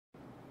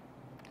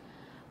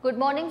Good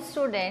morning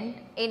student.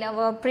 In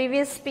our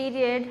previous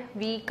period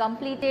we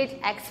completed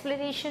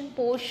explanation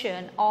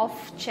portion of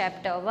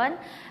chapter 1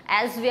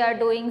 as we are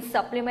doing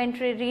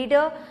supplementary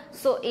reader.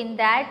 So in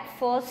that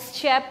first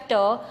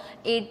chapter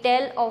it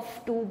tell of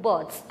two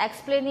words,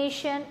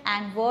 explanation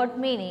and word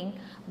meaning.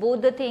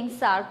 Both the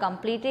things are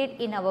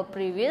completed in our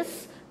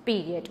previous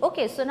period.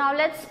 Okay, so now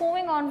let's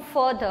moving on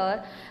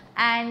further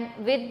and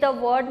with the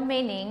word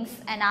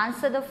meanings and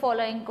answer the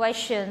following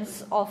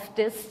questions of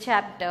this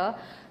chapter.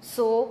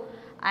 So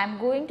I am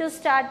going to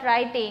start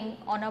writing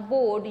on a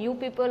board. You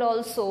people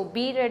also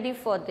be ready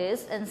for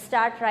this and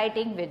start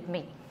writing with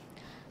me.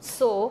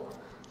 So,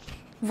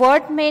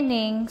 word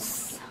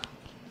meanings,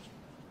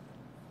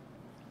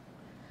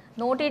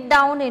 note it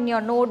down in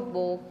your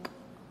notebook.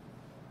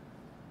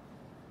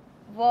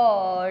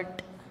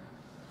 Word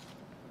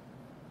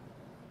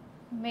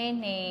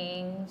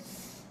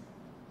meanings.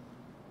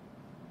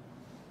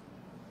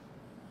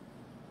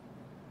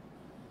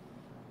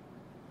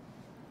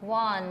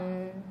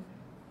 One,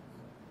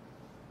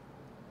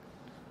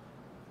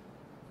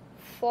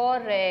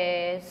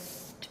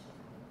 forest,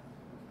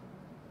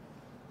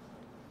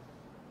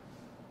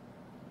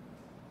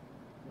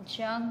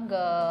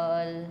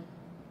 jungle.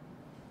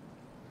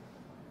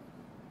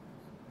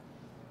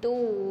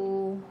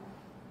 2,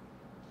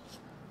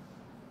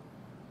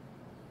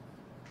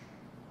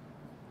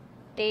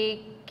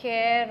 take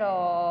care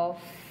of.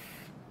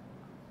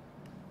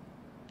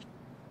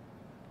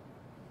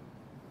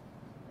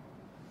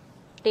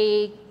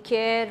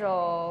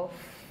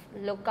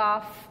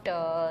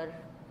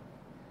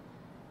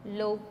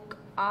 'Look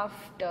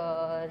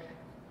after.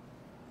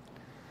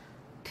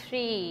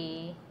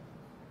 3,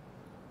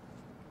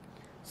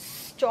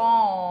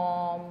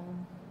 storm,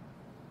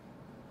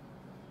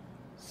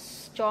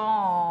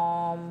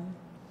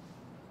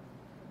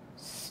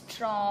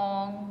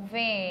 strong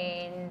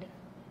wind.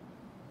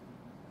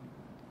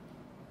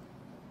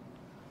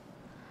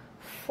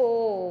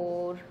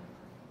 4,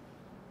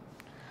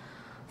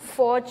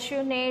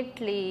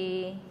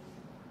 fortunately,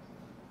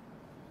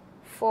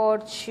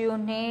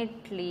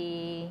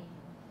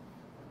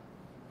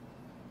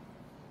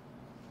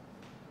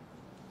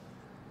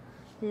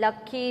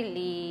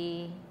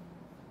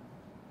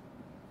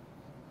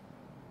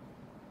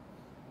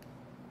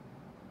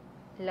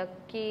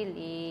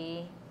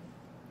 luckily,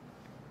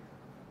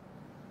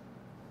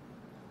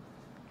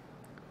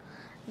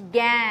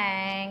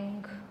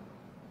 gang,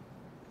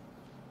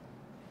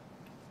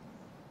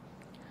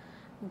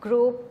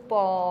 group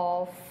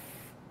of,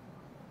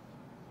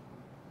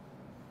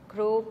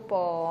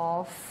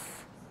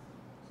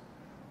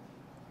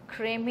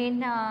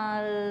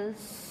 criminals.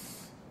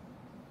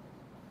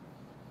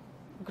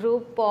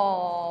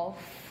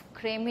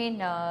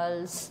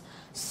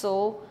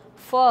 So,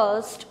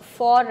 first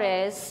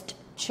forest,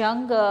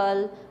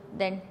 jungle,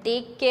 then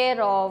take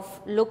care of,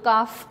 look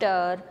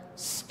after,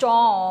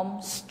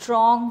 storm,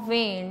 strong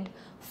wind,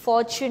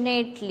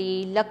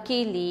 fortunately,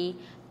 luckily,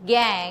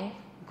 gang,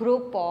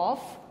 group of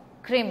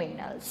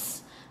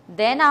criminals.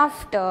 Then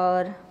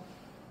after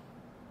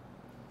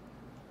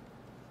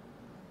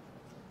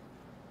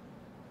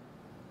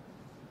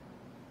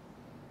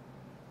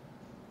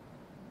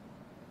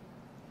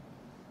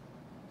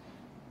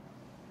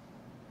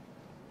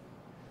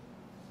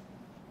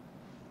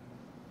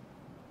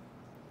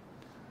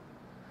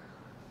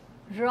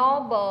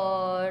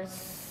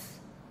robbers,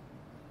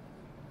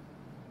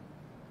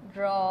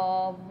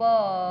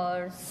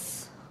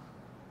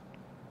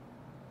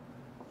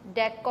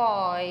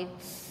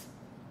 dacoits,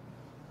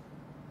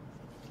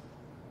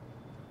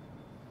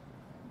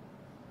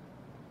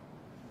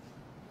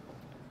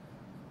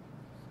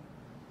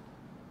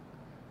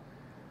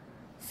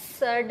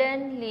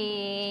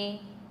 suddenly,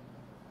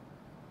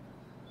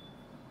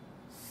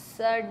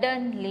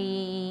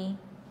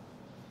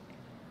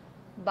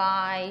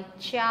 by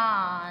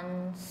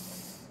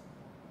chance,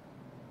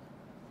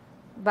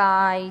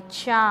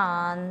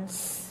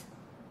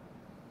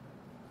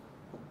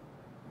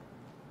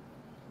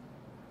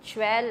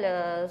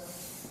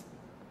 jewelers,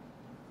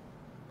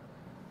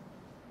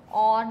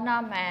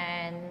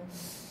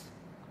 ornaments,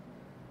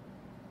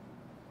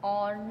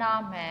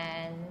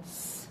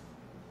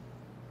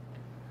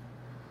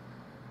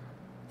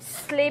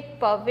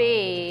 slip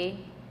away,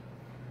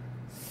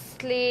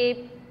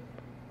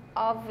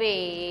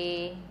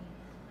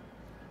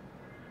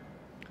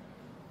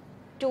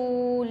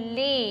 to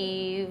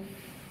leave,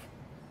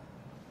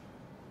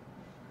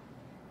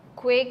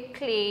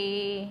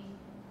 quickly,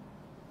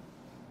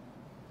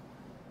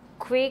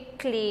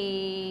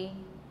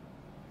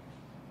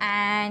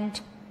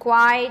 and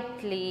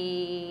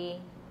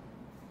quietly.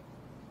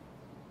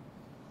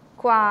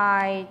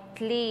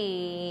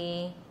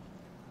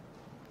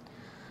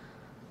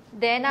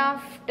 Then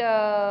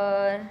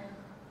after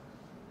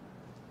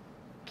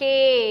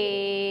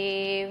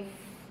cave,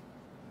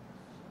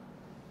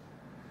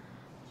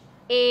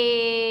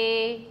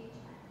 a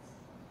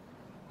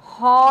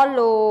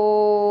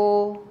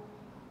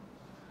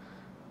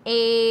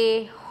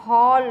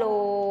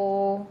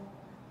hollow,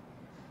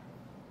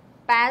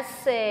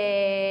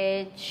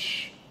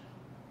 passage,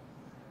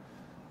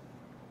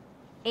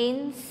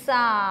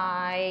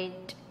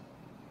 inside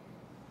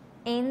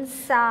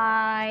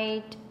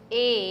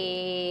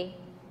a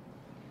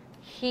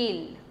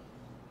hill.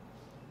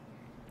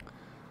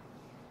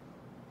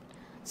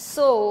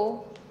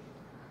 So,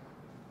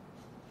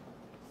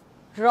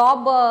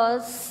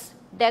 robbers,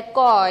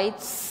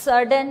 dacoits,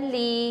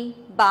 suddenly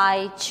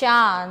by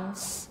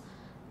chance,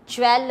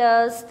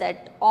 jewelers,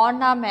 that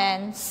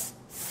ornaments,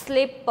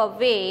 slip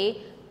away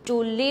to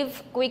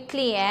live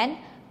quickly and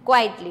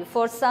quietly.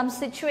 For some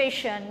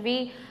situation,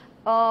 we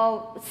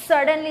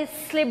suddenly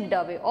slipped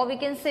away, or we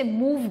can say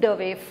moved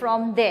away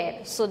from there.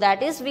 So,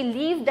 that is, we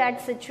leave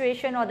that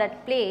situation or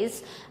that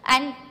place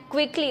and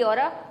quickly or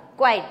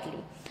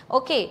quietly.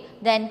 Okay,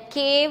 then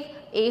cave,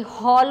 a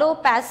hollow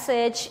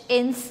passage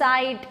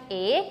inside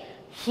a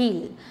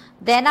hill.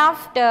 Then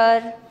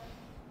after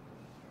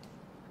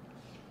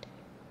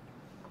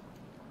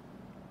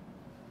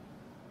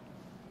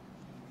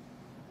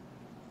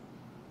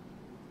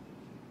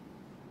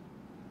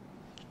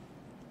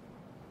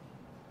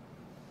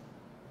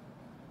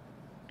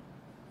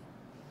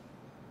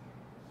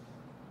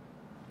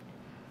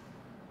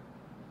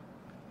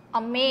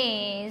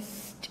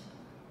amazed,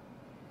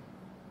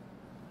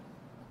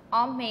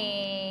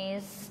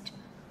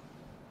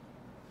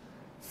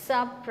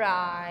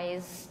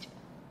 surprised,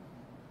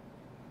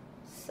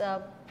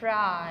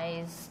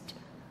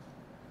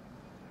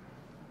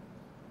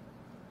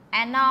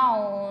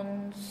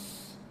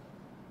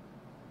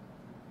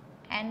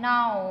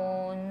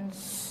 announce,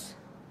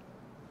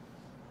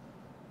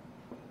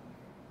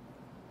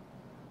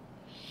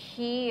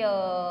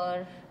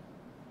 hear,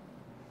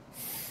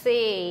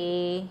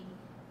 say.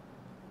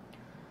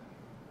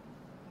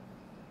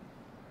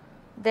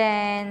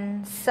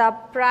 Then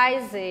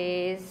surprises,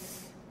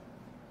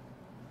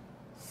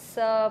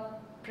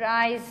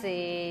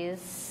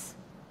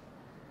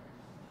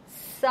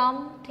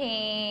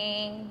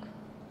 something,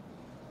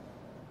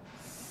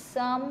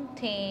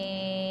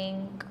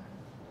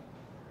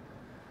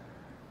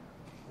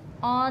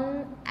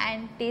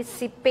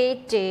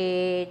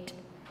 unanticipated,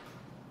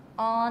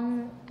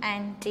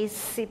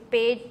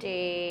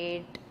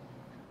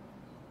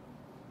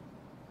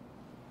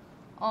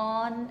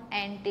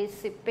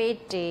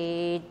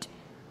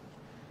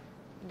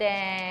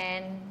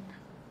 then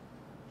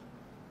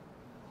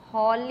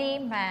holy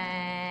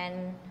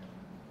man,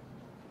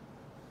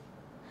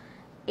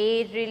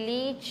 a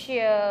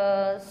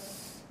religious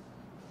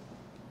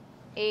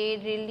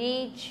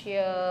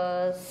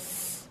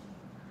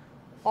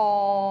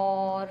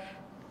or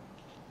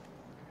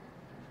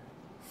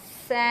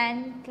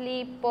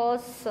saintly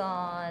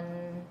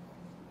person,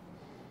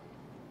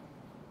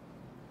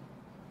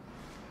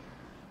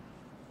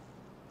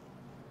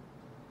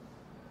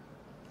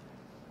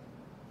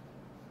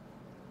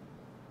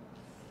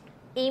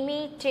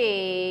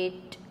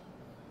 imitate,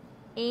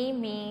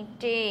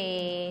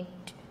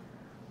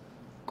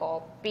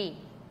 copy.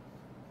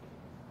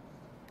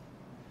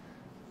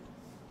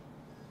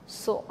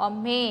 So,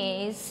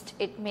 amazed,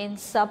 it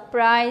means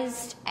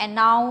surprised,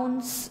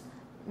 announce,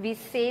 we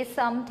say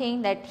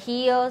something, that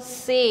hear,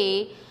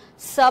 say,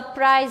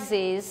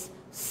 surprises,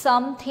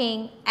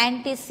 something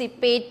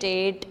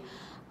anticipated,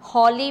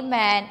 holy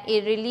man,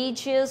 a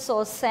religious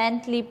or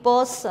saintly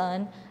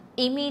person,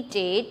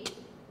 imitate,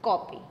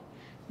 copy.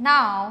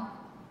 Now,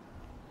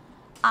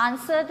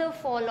 answer the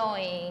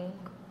following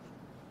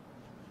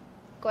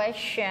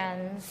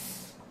questions.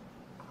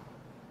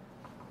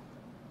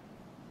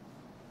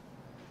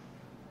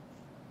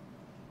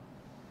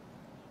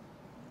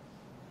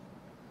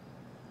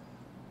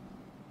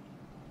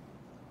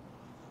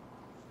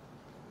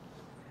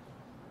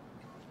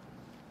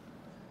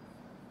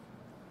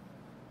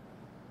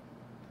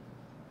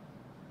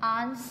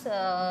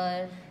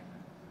 Answer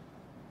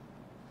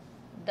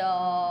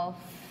the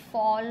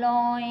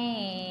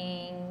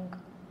following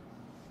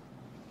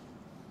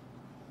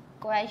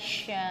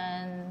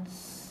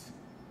questions.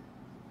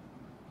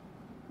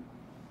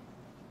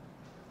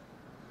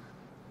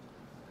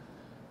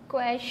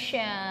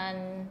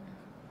 Question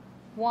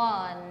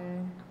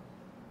 1.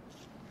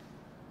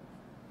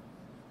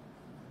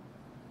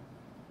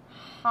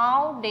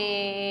 How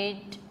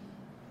did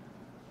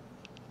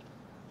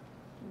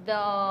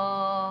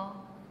the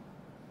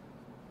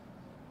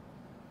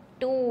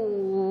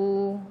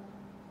two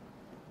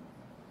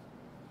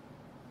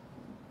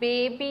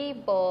baby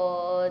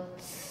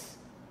birds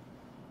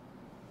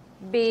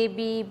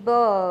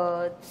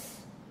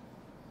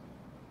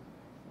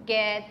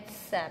get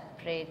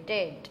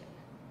separated?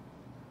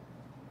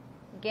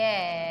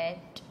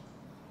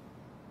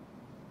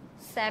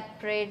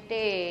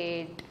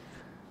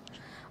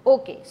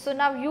 Okay, so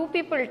now you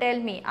people tell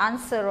me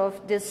answer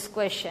of this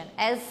question,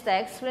 as the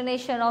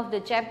explanation of the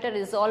chapter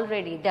is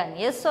already done,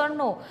 yes or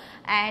no?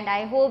 And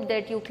I hope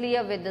that you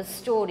clear with the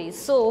story.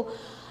 So,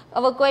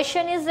 our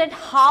question is that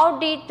how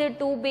did the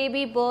two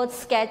baby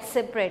birds get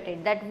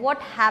separated? That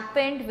what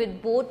happened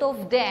with both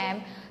of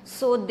them,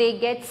 so they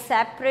get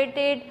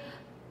separated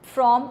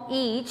from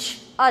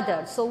each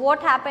other. So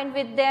what happened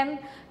with them?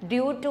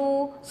 Due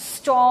to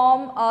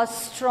storm, a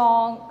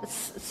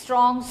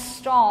strong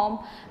storm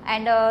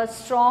and a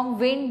strong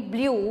wind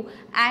blew,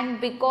 and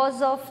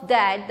because of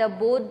that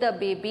both the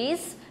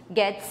babies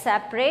get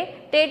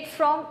separated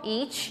from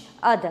each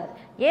other.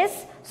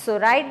 Yes, so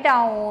write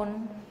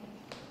down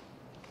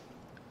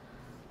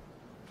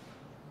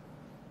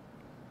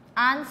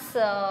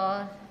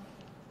answer.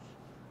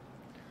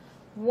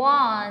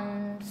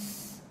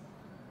 Once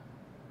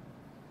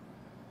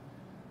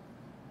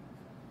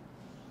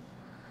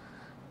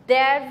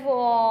there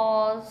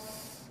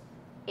was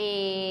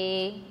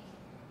a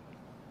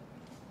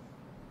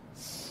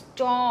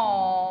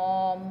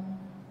storm.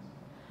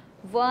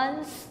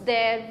 Once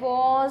there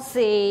was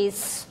a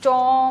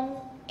storm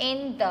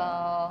in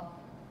the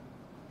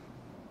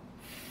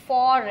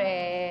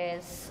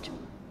forest.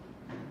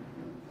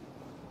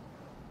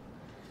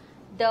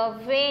 The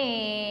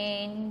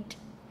wind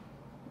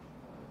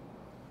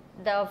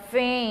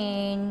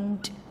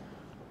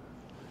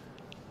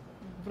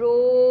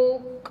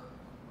broke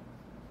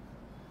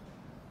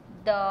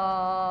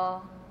the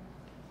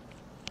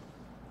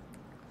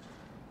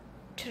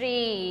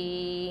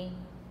tree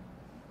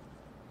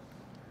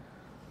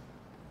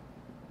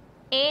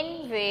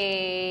in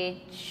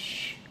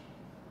which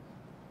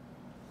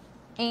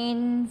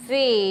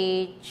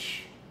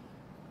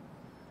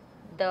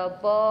the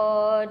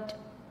birds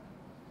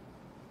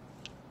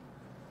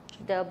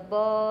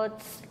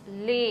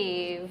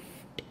lived.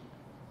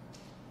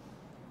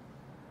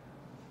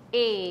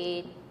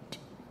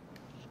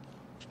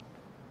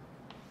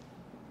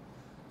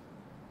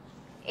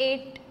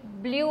 It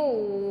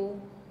blew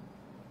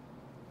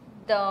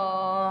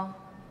the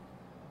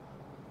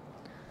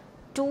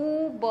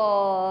two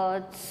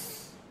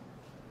birds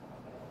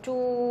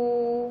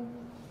to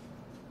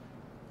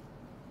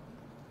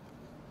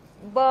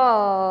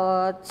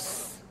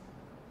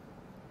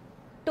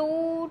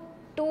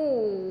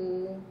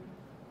two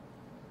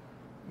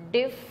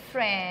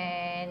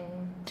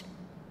different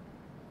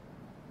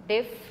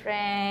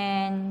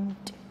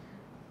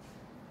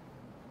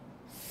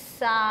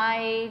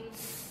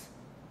sides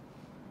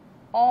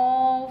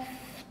of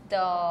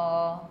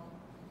the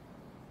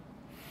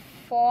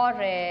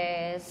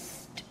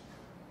forest.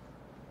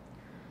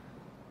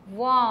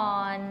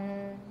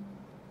 One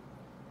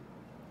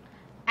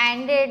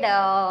ended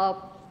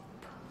up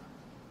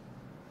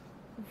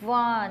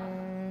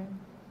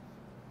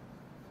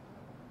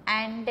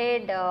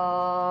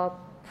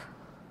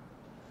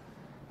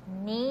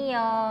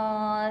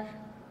near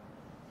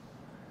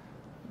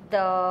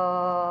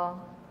the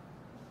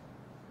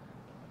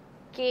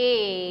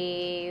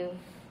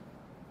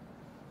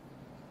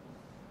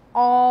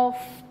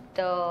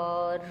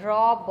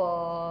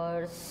cave of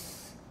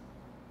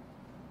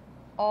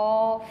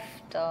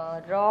the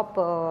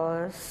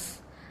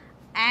robbers,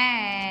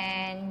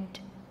 and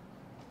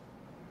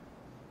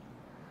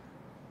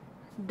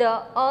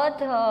the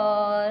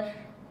other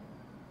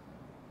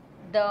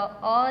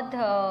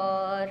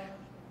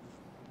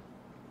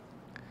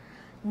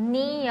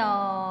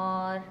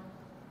near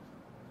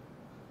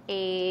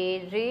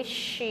a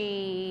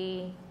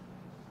rishi's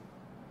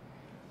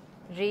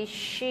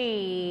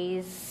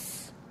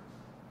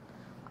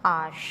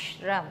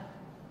ashram.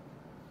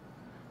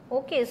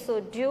 Okay, so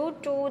due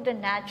to the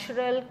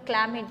natural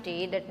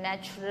calamity, that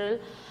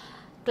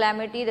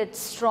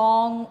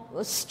strong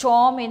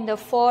storm in the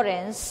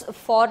forest,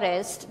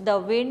 the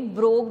wind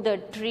broke the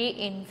tree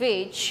in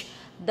which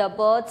the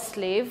birds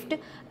lived.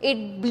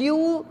 It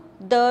blew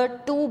the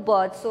two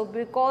birds. So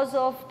because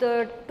of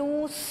the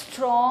too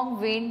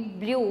strong wind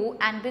blew,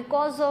 and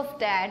because of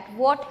that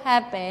what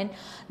happened,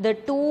 the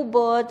two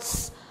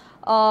birds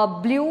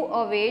blew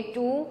away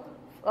to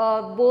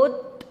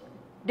both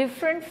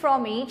different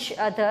from each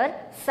other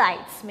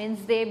sides,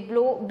 means they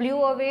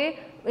blew away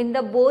in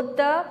both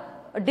the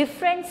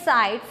different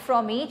side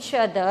from each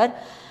other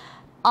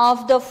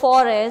of the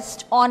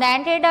forest, and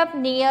ended up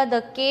near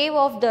the cave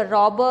of the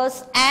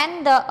robbers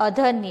and the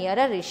other near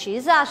a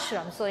rishi's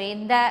ashram. So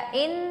in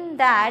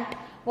that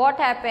what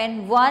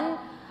happened, one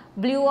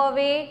blew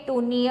away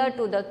to near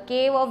to the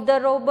cave of the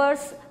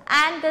robbers,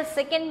 and the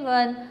second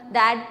one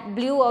that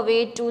blew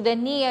away to the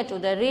near to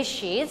the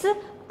rishi's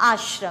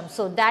ashram.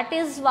 So that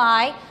is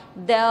why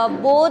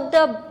both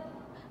the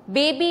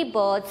baby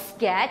birds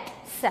get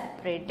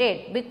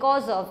separated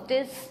because of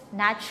this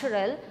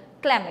natural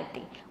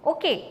calamity.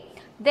 Okay,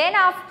 then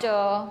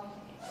after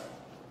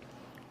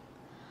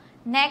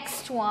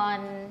next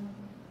one,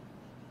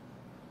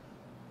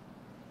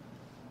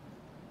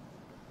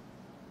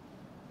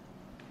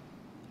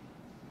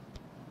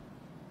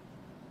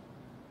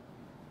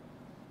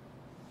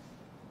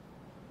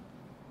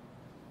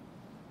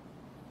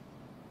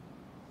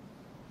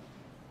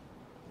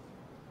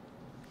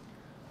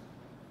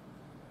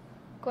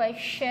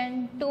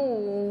 question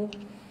 2.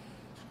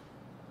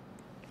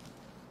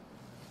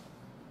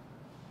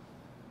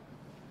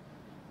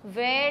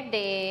 Where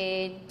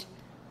did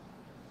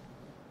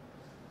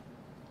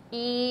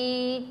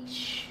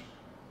each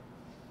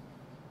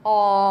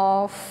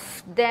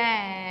of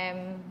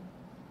them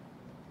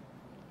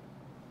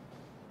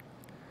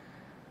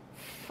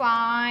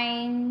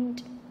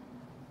find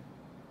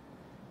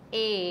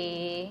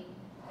a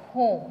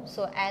home.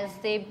 So as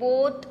they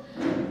both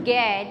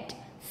get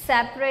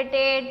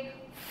separated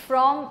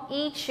from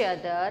each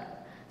other,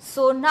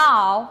 so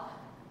now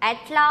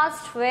at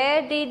last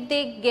where did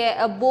they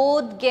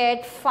both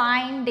get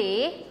find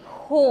a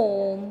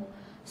home?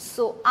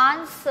 So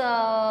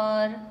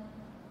answer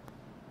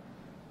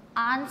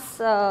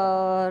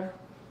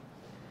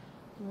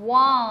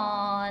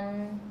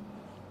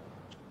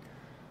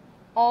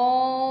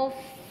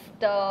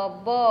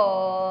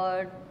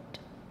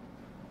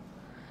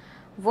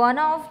one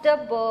of the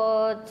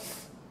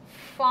birds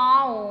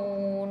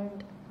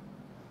found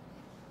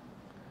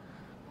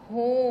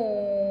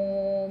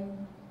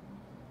home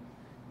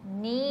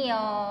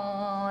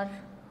near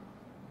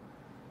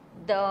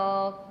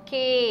the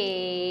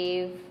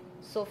cave.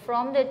 So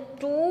from the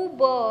two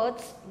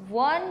birds,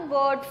 one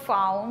bird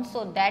found,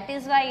 so that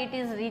is why it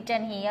is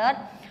written here,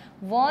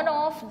 one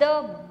of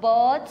the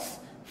birds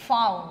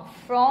found.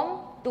 From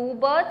two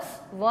birds,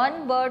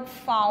 one bird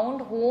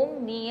found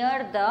home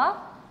near the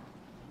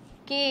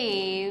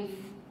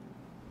cave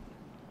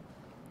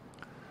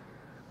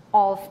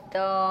of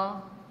the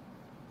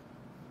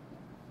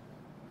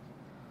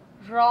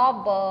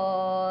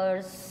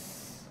robbers.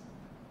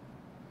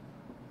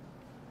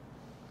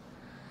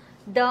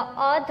 The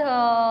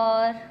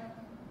other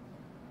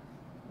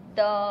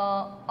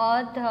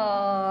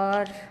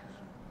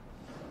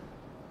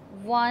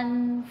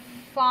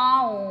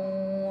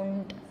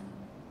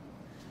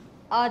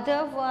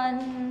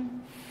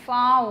one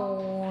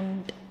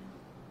found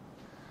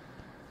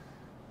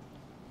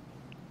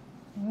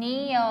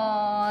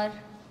near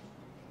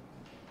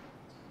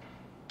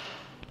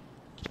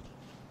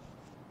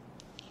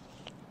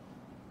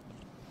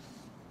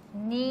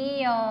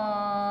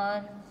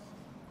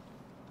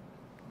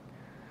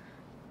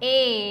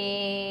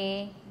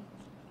a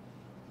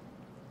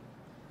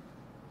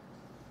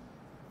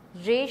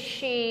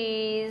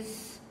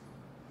Rishi's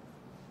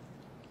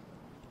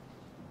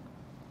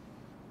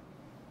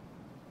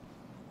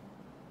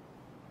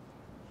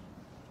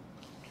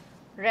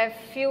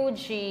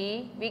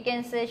refugee, we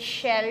can say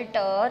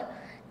shelter,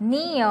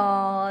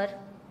 near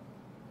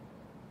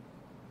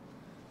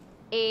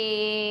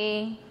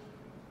a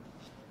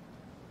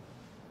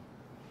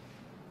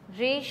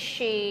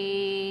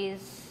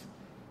Rishi's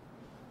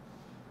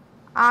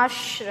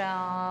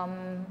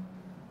ashram.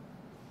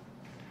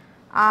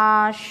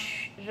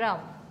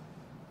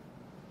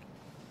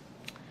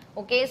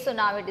 Okay, so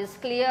now it is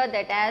clear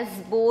that as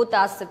both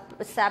are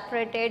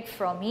separated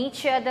from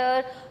each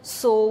other,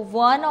 so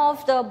one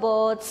of the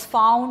birds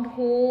found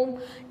home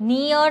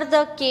near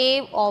the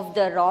cave of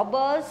the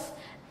robbers,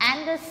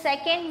 and the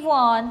second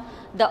one,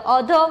 the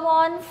other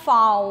one,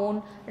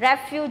 found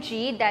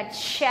refugee, that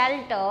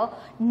shelter,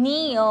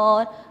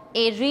 near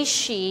a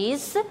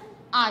Rishi's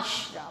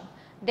ashram.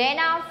 Then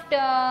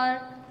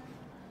after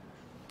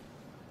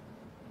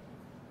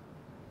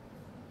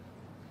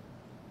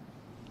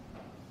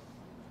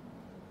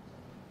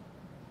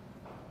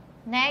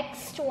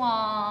next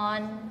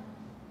one,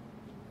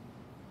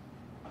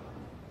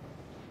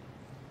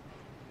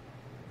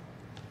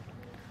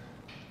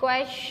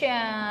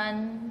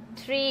 question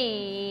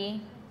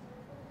 3.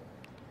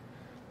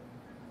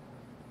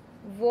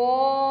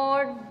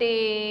 What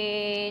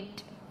did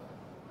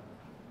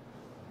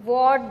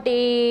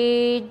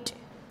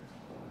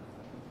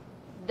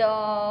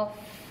the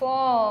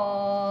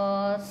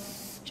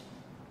first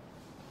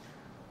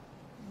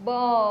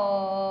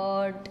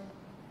bird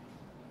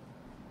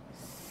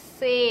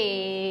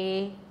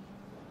say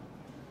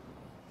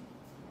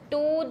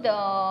to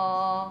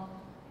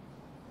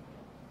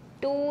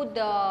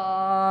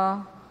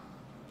the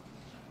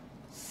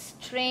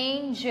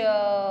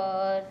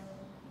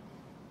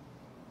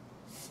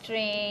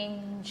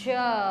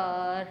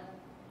stranger?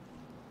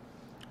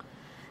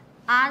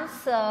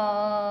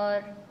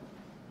 Answer: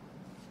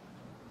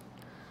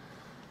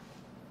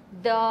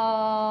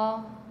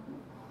 the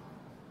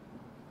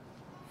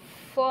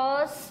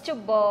first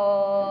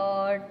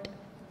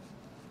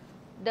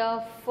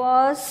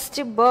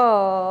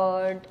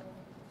bird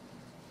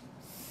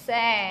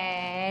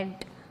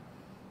said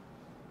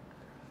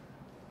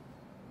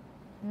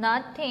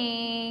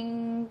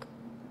nothing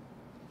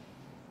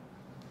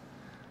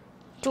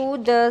to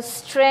the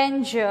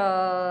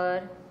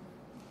stranger.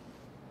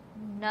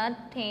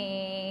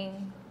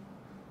 Nothing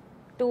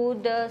to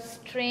the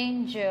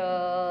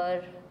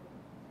stranger.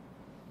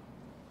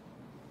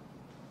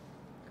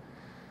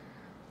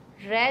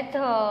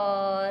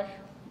 Rather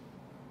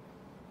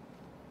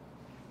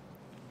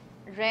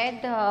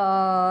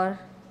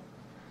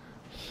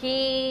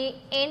he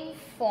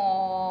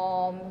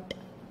informed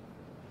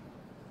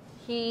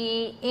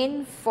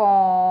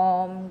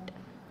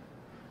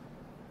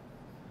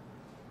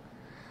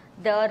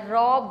the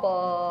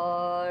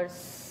robbers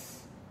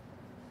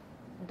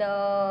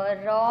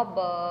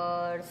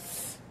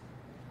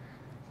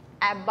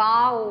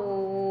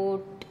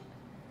about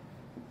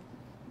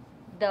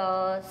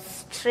the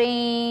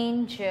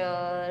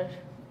stranger,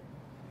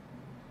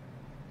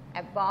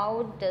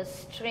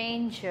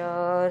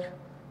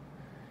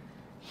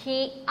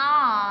 he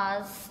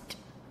asked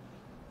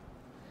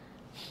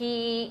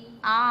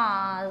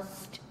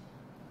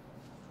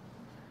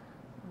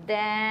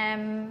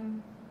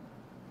them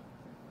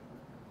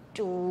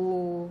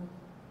to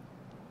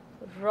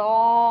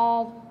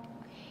rob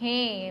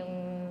him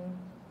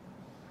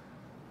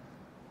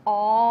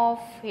of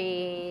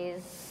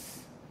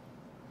his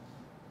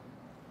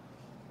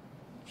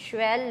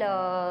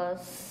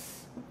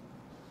jewels,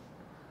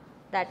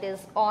 that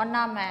is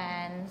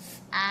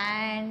ornaments,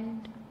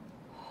 and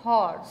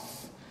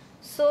horse.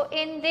 So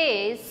in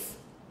this,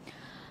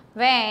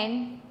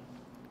 when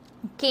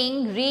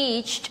king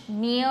reached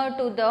near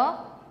to the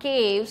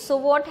cave, so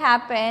what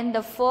happened?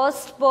 The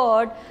first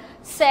bird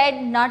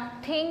said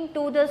nothing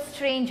to the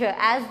stranger,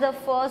 as the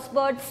first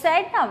bird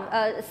said,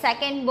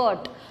 second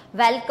bird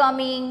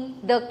welcoming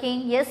the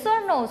king, yes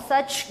or no,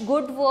 such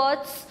good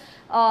words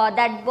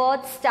that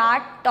bird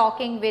start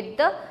talking with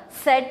the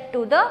said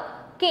to the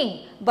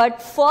king.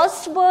 But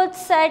first bird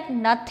said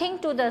nothing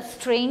to the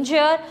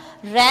stranger,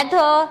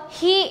 rather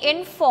he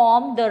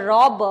informed the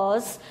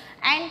robbers.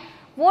 And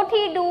what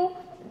he do?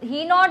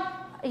 He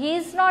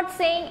is not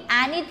saying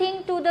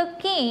anything to the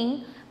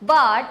king,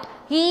 but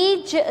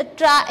he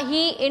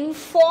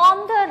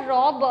informed the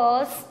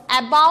robbers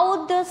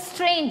about the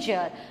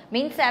stranger,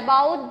 means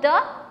about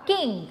the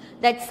king,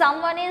 that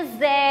someone is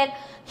there.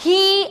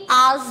 He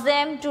asked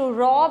them to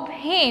rob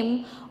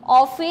him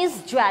of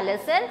his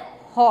jewels and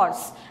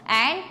horse,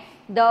 and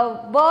the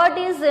bird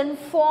is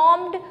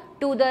informed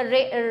to the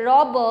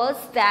robbers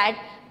that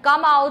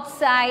come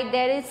outside,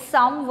 there is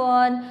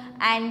someone,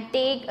 and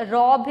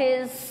rob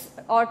his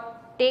or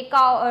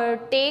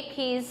take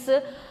his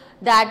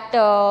that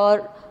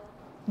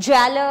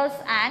jewels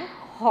and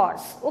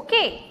horse.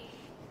 Okay.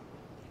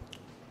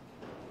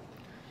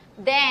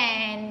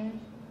 Then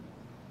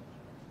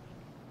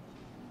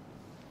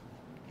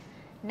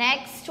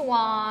next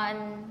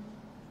one,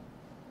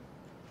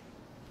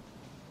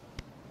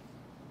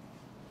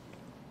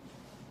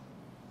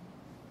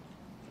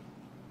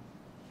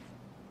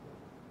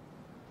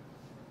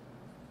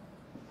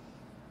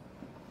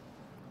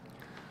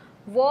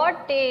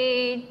 what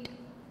did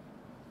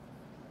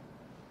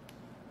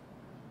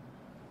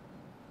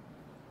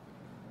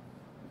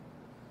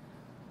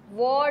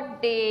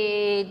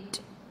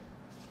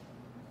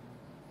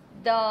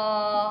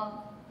the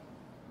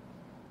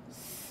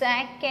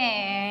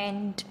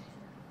second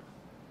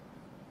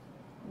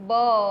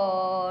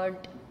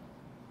bird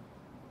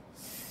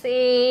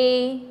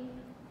say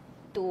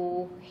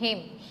to him?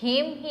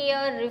 Him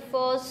here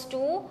refers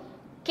to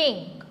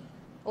king.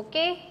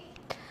 Okay.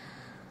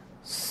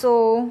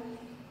 So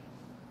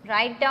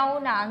write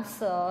down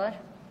answer.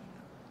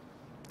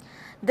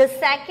 The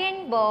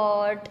second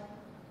bird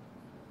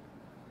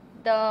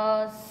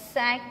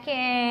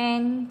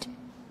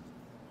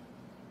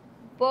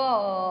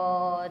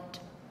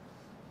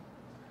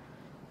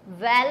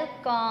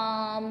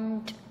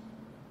welcomed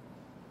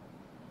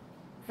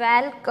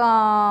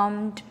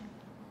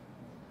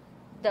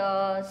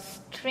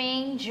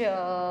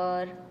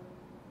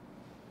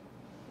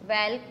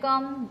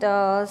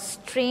the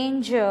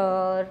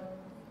stranger,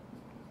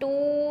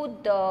 to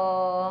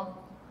the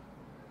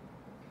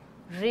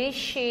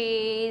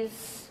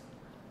Rishi's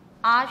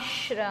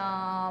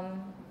ashram.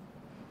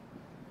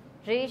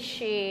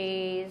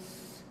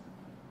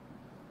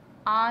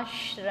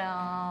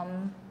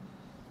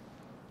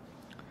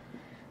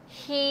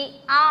 He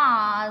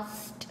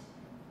asked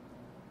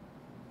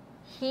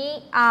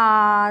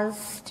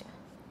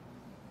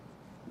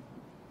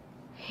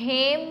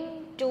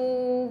him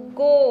to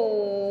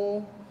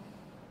go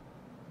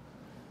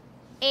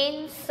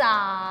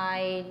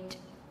inside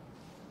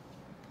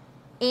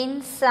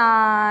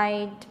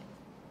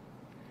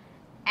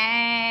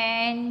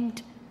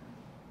and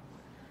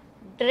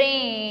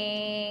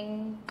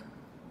drink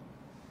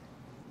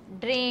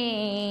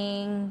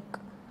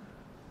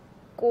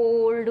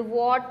cold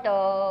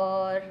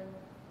water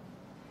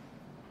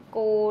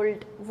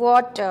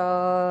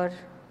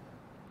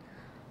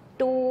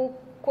to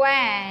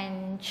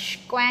quench,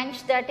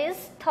 that is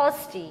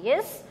thirsty.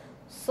 Yes,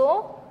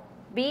 so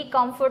be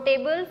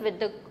comfortable with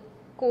the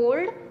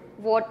cold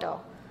water,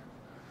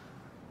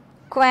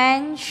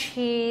 quench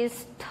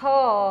his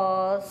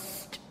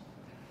thirst,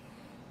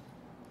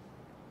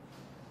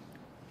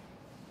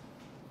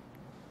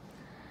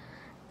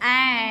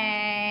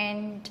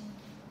 and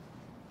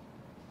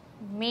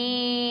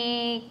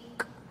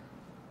make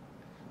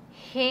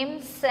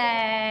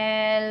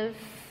himself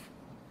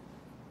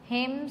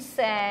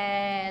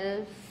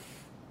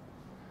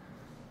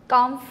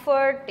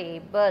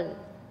comfortable.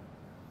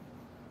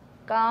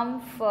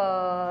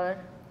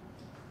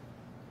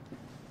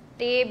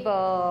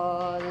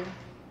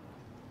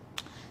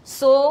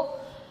 So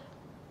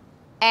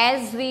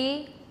as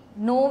we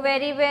know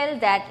very well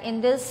that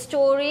in this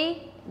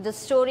story, the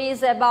story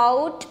is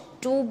about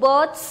two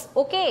birds.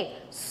 Okay,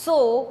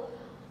 so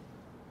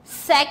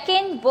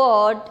second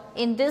bird,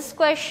 in this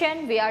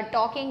question we are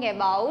talking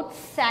about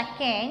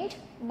second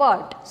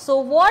bird. So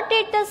what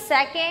did the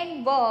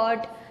second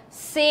bird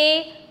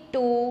say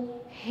to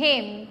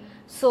him?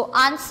 So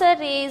answer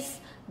is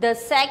the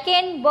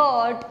second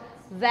bird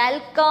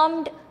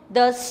welcomed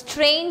the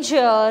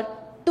stranger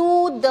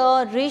to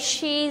the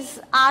Rishi's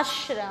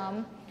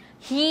ashram.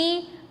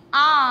 He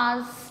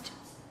asked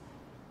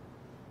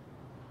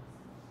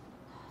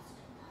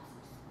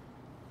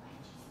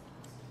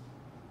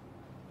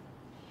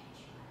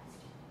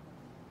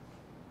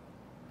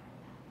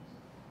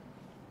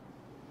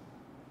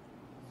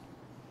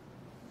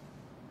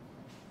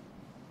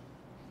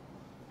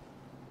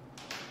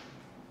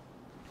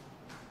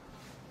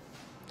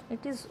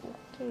it is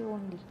okay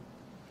only.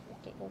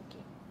 Okay.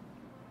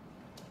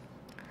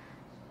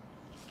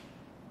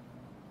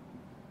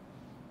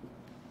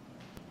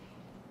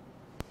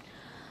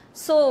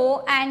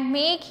 So, and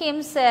make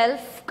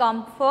himself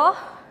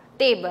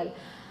comfortable.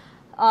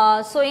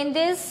 So, in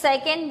this,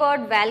 second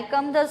bird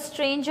welcomed the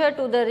stranger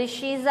to the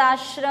Rishi's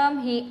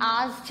ashram. He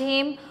asked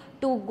him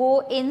to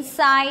go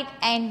inside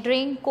and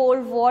drink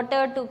cold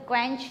water to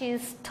quench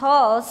his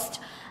thirst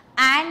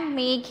and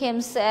make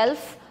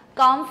himself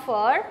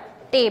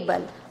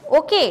comfortable.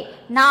 Okay,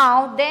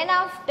 now then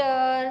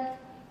after,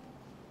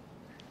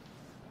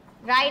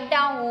 write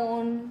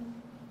down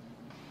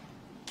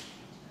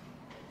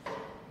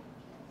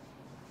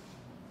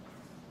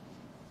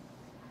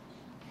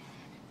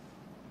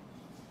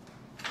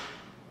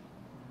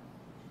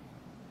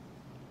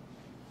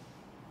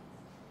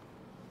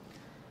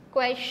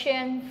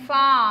question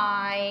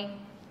 5.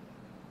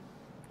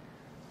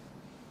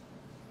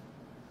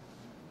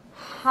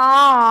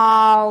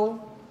 How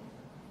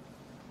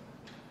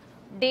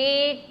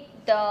did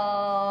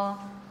the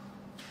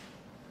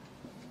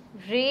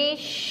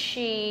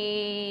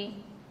Rishi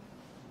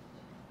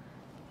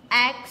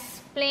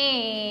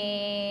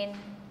explain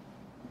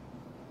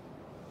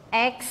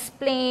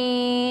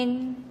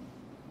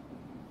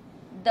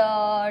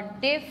the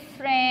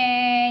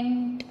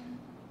different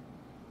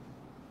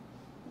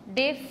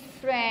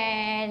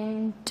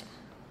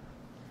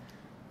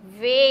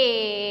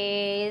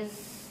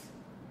ways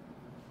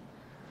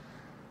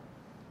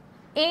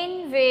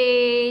in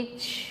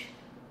which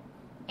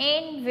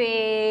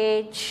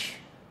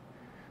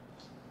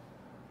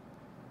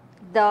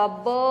the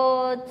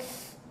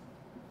birds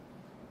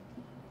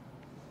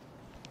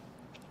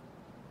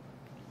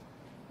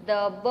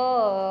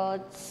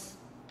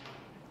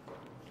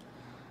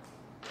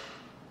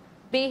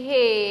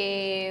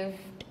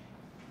behaved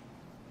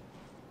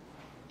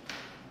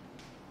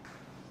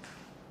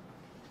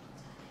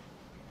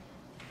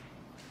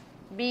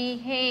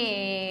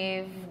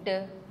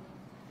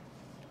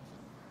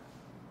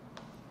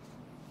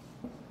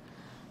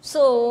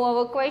So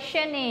our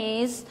question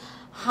is,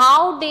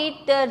 how did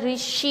the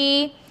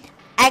Rishi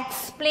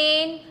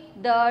explain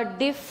the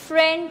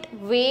different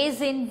ways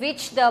in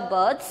which the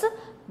birds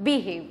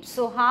behaved?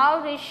 So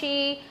how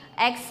Rishi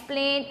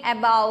explained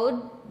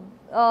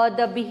about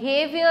the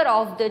behavior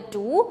of the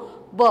two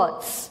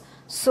birds?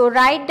 So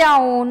write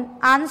down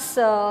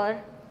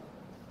answer.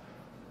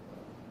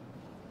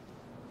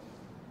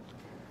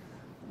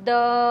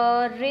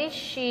 The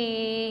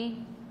Rishi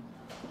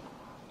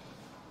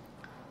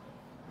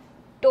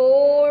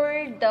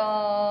told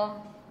the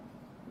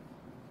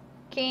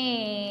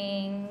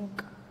king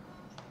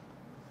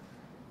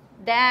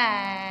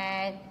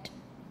that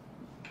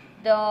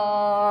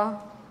the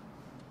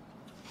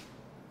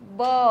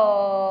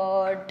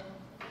bird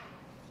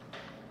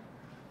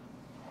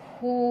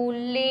who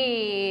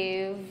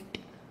lived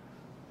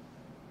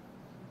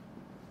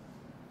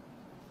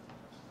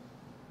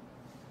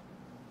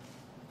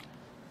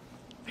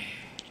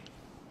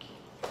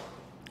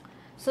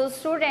So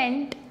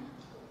student,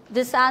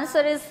 this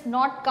answer is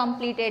not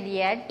completed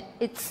yet,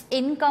 it's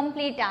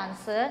incomplete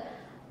answer,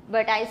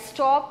 but I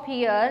stop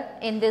here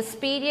in this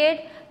period.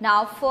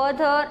 Now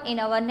further in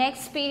our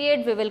next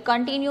period we will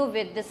continue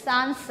with this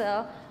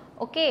answer.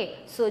 Okay,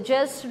 so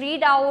just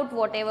read out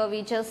whatever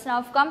we just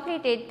now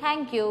completed.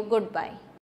 Thank you, goodbye.